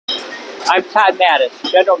I'm Todd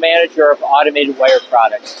Mattis, General Manager of Automated Wire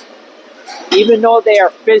Products. Even though they are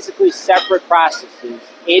physically separate processes,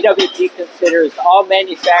 AWP considers all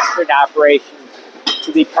manufacturing operations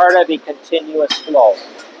to be part of a continuous flow.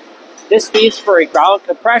 This means for a ground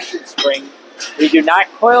compression spring, we do not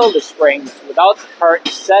coil the springs without the part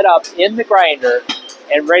set up in the grinder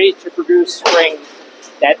and ready to produce springs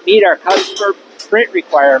that meet our customer print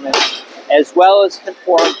requirements as well as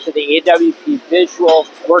conform to the AWP visual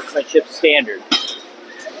workmanship standards.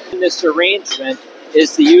 In this arrangement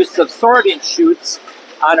is the use of sorting chutes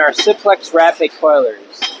on our Simplex Rapid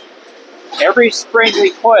Coilers. Every spring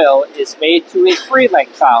we coil is made to a free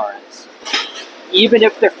length tolerance. Even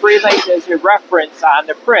if the free length is a reference on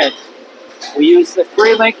the print, we use the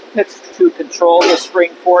free length to control the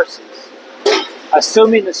spring forces.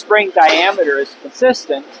 Assuming the spring diameter is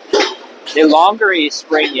consistent, the longer a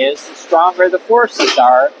spring is, the stronger the forces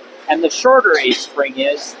are, and the shorter a spring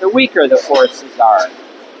is, the weaker the forces are.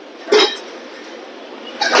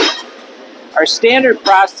 Our standard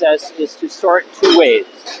process is to sort two ways.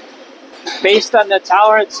 Based on the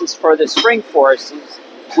tolerances for the spring forces,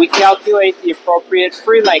 we calculate the appropriate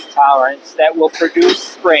free length tolerance that will produce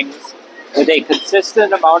springs with a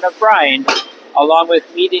consistent amount of grind, along with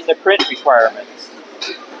meeting the print requirements.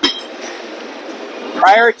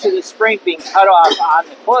 Prior to the spring being cut off on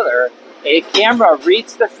the coiler, a camera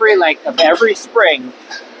reads the free length of every spring,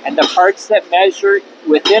 and the parts that measure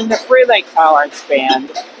within the free length tolerance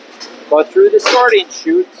band go through the sorting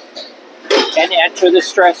chute and enter the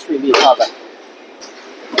stress relief oven.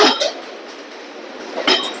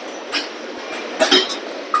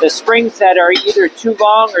 The springs that are either too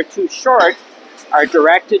long or too short are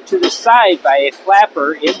directed to the side by a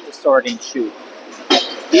flapper in the sorting chute.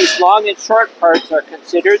 These long and short parts are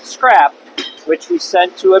considered scrap, which we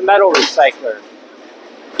send to a metal recycler.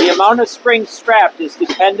 The amount of springs scrapped is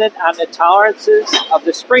dependent on the tolerances of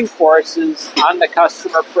the spring forces on the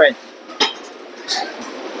customer print.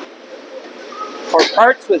 For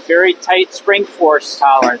parts with very tight spring force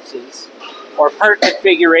tolerances, or part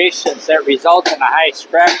configurations that result in a high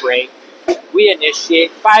scrap rate, we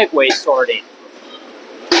initiate five-way sorting.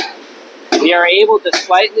 We are able to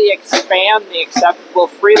slightly expand the acceptable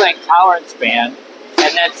free length tolerance band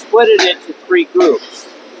and then split it into three groups.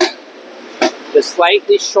 The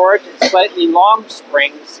slightly short and slightly long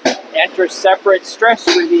springs enter separate stress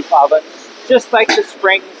relief ovens, just like the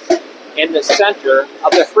springs in the center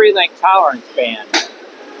of the free length tolerance band.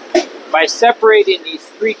 By separating these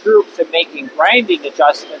three groups and making grinding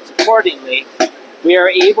adjustments accordingly, we are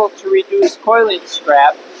able to reduce coiling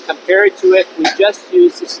scrap compared to if we just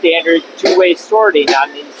use the standard two-way sorting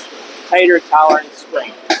on these tighter tolerance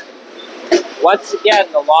springs. Once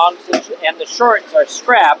again, the longs and the shorts are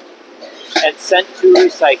scrapped and sent to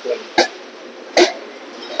recycling.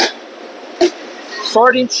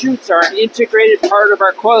 Sorting chutes are an integrated part of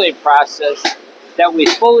our coiling process that we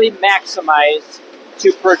fully maximize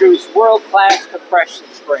to produce world-class compression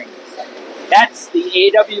springs. That's the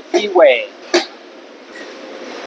AWP way.